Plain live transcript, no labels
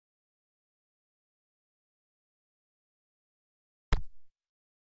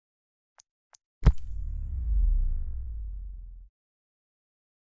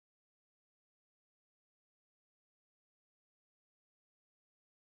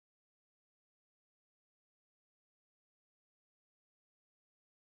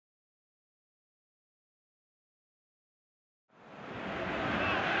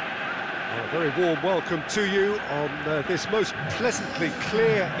Very warm welcome to you on this most pleasantly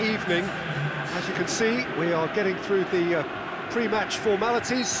clear evening. As you can see, we are getting through the pre-match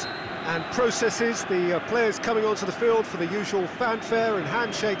formalities and processes, the players coming onto the field for the usual fanfare and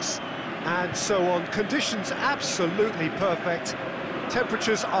handshakes and so on. Conditions absolutely perfect.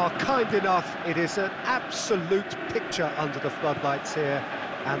 Temperatures are kind enough. It is an absolute picture under the floodlights here,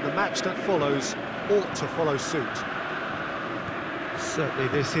 and the match that follows ought to follow suit. Certainly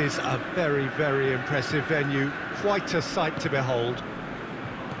this is a very, very impressive venue, quite a sight to behold.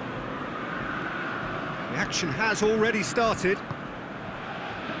 The action has already started.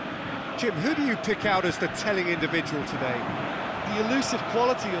 Jim, who do you pick out as the telling individual today? The elusive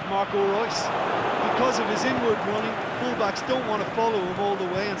quality of Marco Reus. Because of his inward running, fullbacks don't want to follow him all the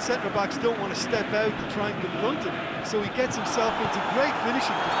way, and centre-backs don't want to step out to try and confront him. So he gets himself into great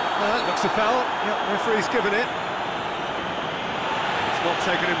finishing. That looks a foul. Yep, referee's given it. It's not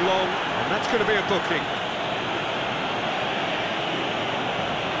taken him long, and that's going to be a booking.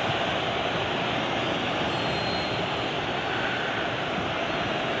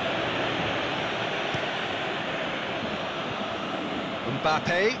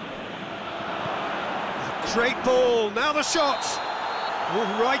 Mbappe. Great ball, now the shot!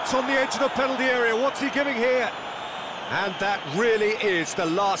 Oh, right on the edge of the penalty area, what's he giving here? And that really is the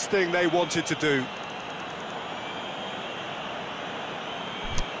last thing they wanted to do.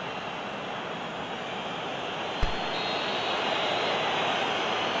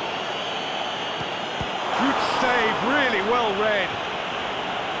 Good save, really well read.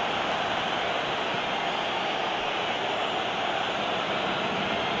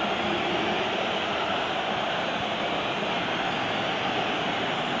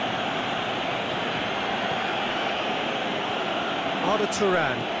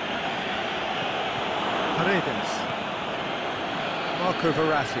 Turan, Paredes, Marco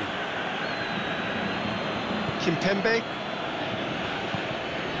Verratti, Kimpembe,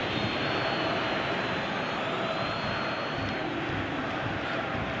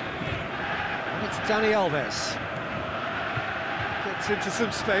 and it's Dani Alves. Gets into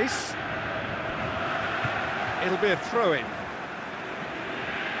some space. It'll be a throw-in.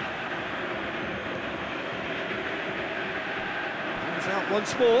 Out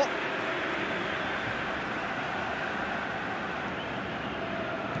once more.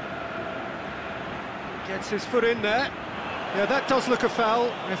 Gets his foot in there. Yeah, that does look a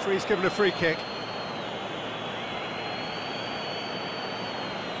foul. Referee's given a free kick.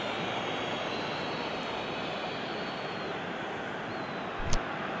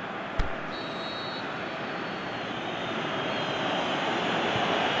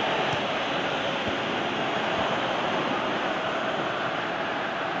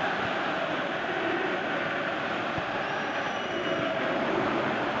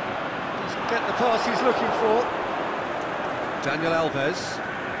 Get the pass he's looking for. Daniel Alves.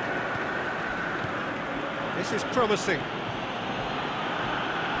 This is promising.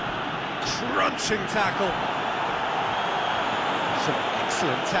 Crunching tackle. Some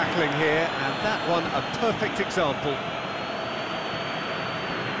excellent tackling here, and that one a perfect example.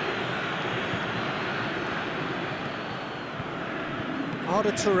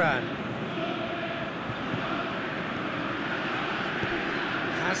 Arda Turan.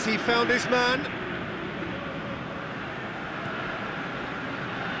 Has he found his man?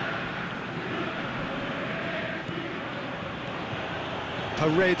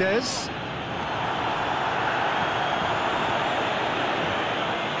 Paredes.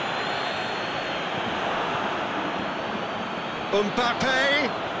 Mbappe.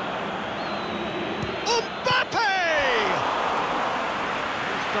 Mbappe!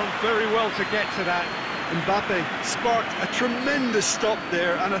 He's done very well to get to that. Mbappe sparked a tremendous stop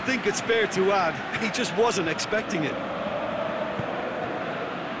there, and I think it's fair to add, he just wasn't expecting it.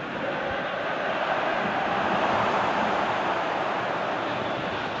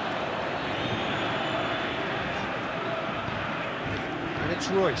 And it's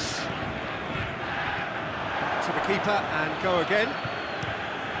Reus. To the keeper and go again.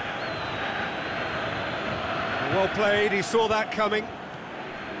 Well played, he saw that coming.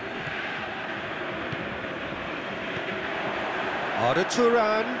 Arda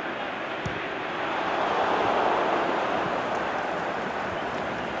Turan.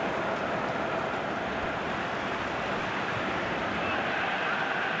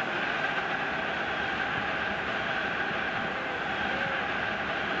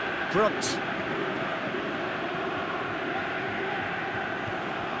 Brunt.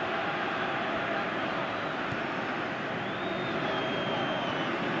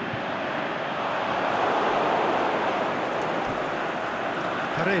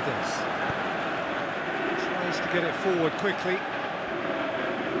 Paredes. get it forward quickly.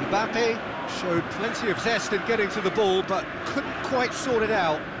 Mbappe showed plenty of zest in getting to the ball, but couldn't quite sort it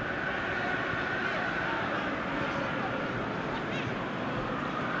out.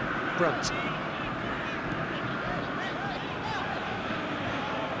 Brunt.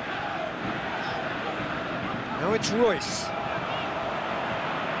 Now it's Royce.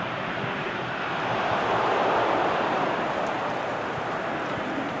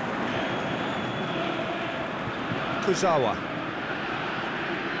 Kurzawa.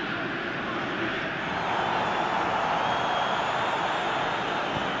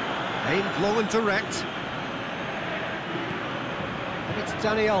 Aimed long and direct. And it's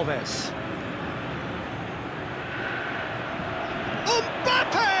Dani Alves.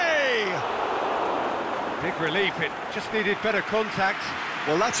 Mbappe! Big relief, it just needed better contact.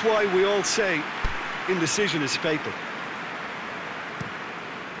 Well, that's why we all say indecision is fatal.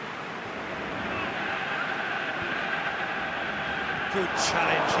 Good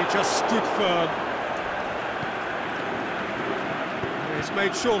challenge, he just stood firm. He's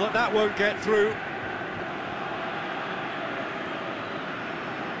made sure that that won't get through.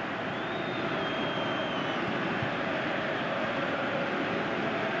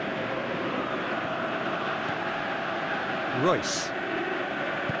 Royce.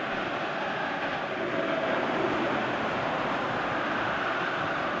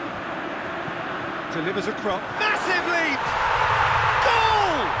 Delivers a cross. Massive leap!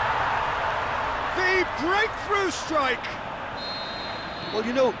 Goal! The breakthrough strike! Well,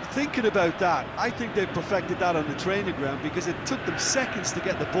 you know, thinking about that, I think they've perfected that on the training ground because it took them seconds to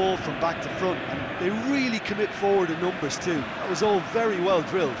get the ball from back to front, and they really commit forward in numbers too. That was all very well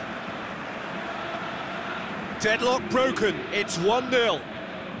drilled. Deadlock broken, it's 1-0.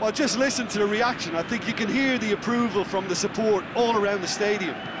 Well, just listen to the reaction. I think you can hear the approval from the support all around the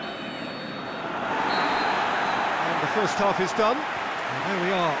stadium. And the first half is done. And there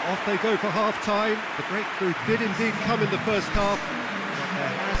we are, off they go for half-time. The breakthrough did indeed come in the first half. But there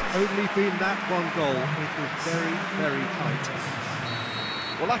has only been that one goal. It was very, very tight.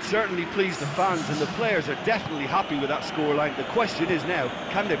 Well, that certainly pleased the fans, and the players are definitely happy with that scoreline. The question is now,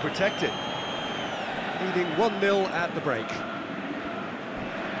 can they protect it? Leading 1-0 at the break.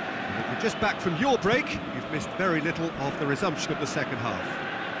 And if you're just back from your break, you've missed very little of the resumption of the second half.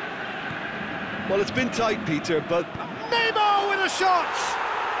 Well, it's been tight, Peter, but... Neymar with a shot!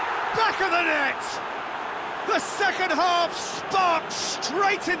 Back of the net! The second half sparks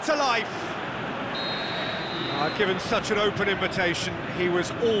straight into life! Given such an open invitation, he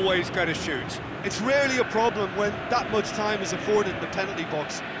was always going to shoot. It's rarely a problem when that much time is afforded in the penalty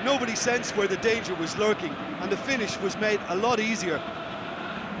box. Nobody sensed where the danger was lurking, and the finish was made a lot easier.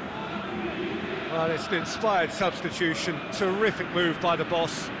 Well, it's an inspired substitution. Terrific move by the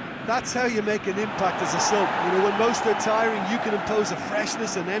boss. That's how you make an impact as a sub. You know, when most are tiring, you can impose a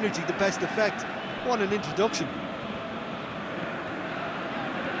freshness and energy to best effect. What an introduction.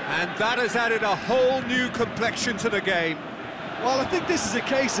 And that has added a whole new complexion to the game. Well, I think this is a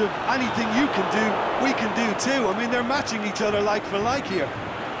case of anything you can do, we can do too. I mean, they're matching each other like for like here.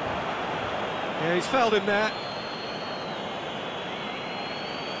 Yeah, he's fouled him there.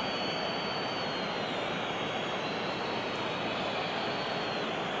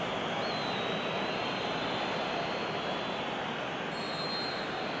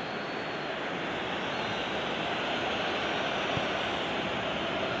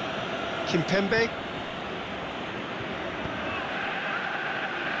 Kimpembe.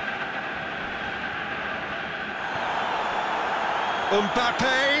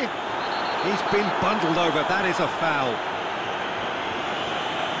 Mbappe! He's been bundled over, that is a foul.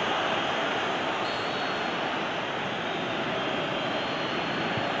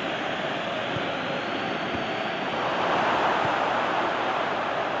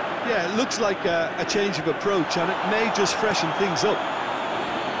 Yeah, it looks like a change of approach, and it may just freshen things up.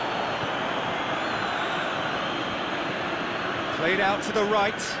 Played out to the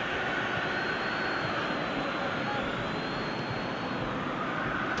right.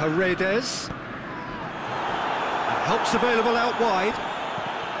 Paredes. And help's available out wide.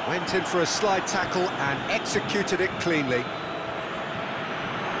 Went in for a slide tackle and executed it cleanly.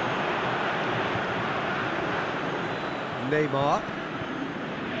 Neymar.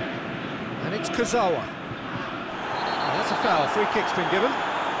 And it's Kurzawa. And that's a foul. Free kick's been given.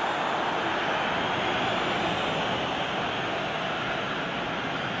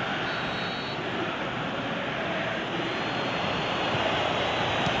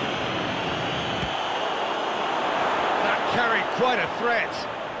 Carried quite a threat.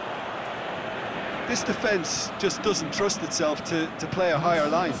 This defence just doesn't trust itself to play a higher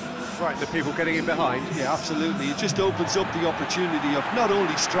line. Frighten the people getting in behind. Yeah, absolutely. It just opens up the opportunity of not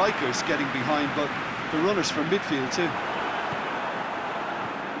only strikers getting behind, but the runners from midfield too.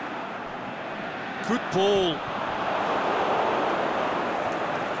 Good ball.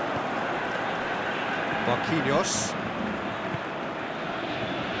 Marquinhos.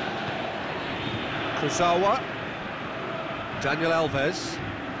 Kurzawa. Daniel Alves.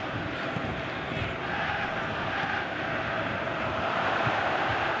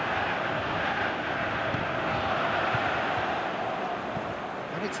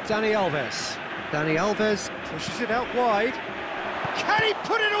 And it's Dani Alves. Dani Alves pushes it out wide. Can he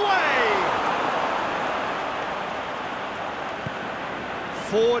put it away?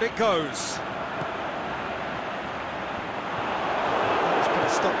 Forward it goes. Let's put a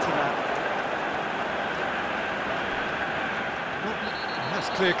stop to that. That's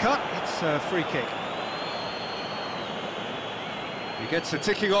clear cut. It's a free kick. He gets a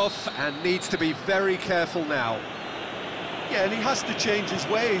ticking off and needs to be very careful now. Yeah, and he has to change his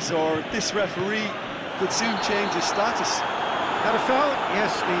ways, or this referee could soon change his status. Had a foul?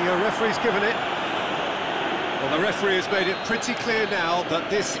 Yes, the referee's given it. Well, the referee has made it pretty clear now that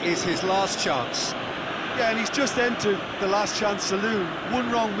this is his last chance. Yeah, and he's just entered the last chance saloon. One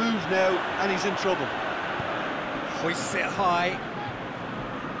wrong move now, and he's in trouble. Hoists it high.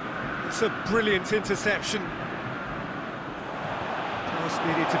 It's a brilliant interception. Pass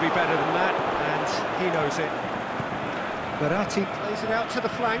needed to be better than that, and he knows it. Baratti plays it out to the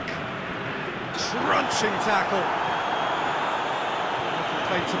flank. Crunching tackle. No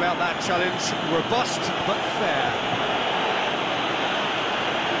complaints about that challenge. Robust, but fair.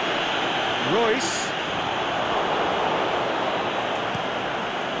 Royce.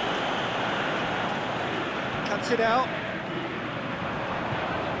 Cuts it out.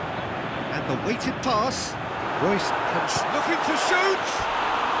 And the weighted pass. Royce looking to shoot.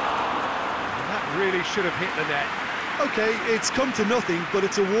 And that really should have hit the net. Okay, it's come to nothing, but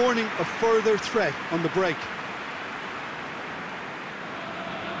it's a warning of further threat on the break.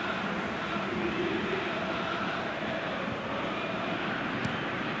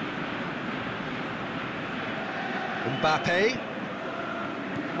 Mbappe.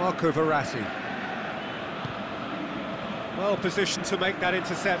 Marco Verratti. Well positioned to make that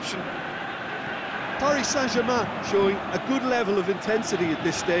interception. Paris Saint-Germain showing a good level of intensity at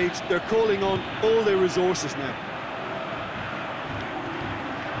this stage. They're calling on all their resources now.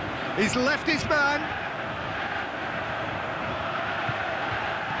 He's left his man.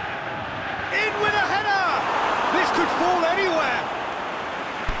 In with a header! This could fall anywhere.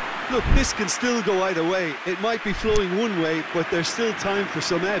 Look, this can still go either way. It might be flowing one way, but there's still time for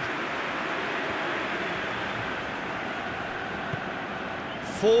some ebb.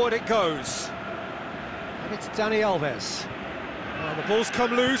 Forward it goes. And it's Dani Alves. Well, the ball's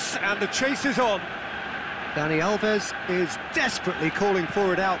come loose and the chase is on. Dani Alves is desperately calling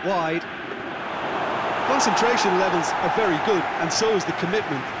for it out wide. Concentration levels are very good, and so is the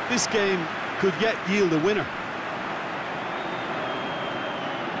commitment. This game could yet yield a winner.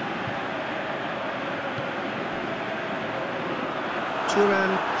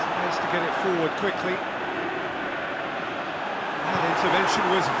 Turan tries to get it forward quickly. That intervention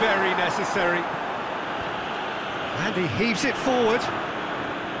was very necessary. And he heaves it forward.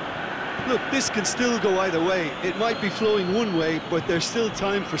 Look, this can still go either way. It might be flowing one way, but there's still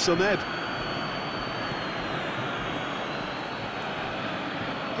time for some ebb.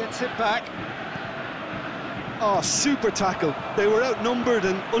 Gets it back. Oh, super tackle. They were outnumbered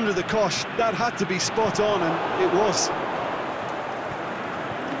and under the cosh. That had to be spot on, and it was.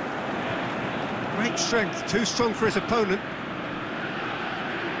 Great strength, too strong for his opponent.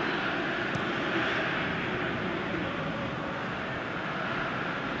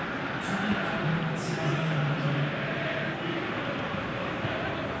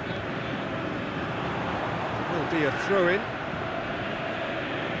 Will be a throw-in.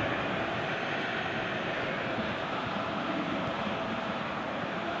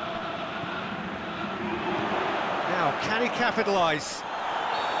 Now, can he capitalise?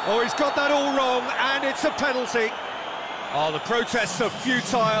 Oh, he's got that all wrong, and it's a penalty. Oh, the protests are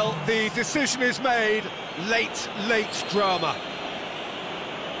futile. The decision is made. Late drama.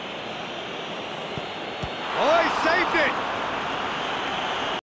 Oh, he saved it!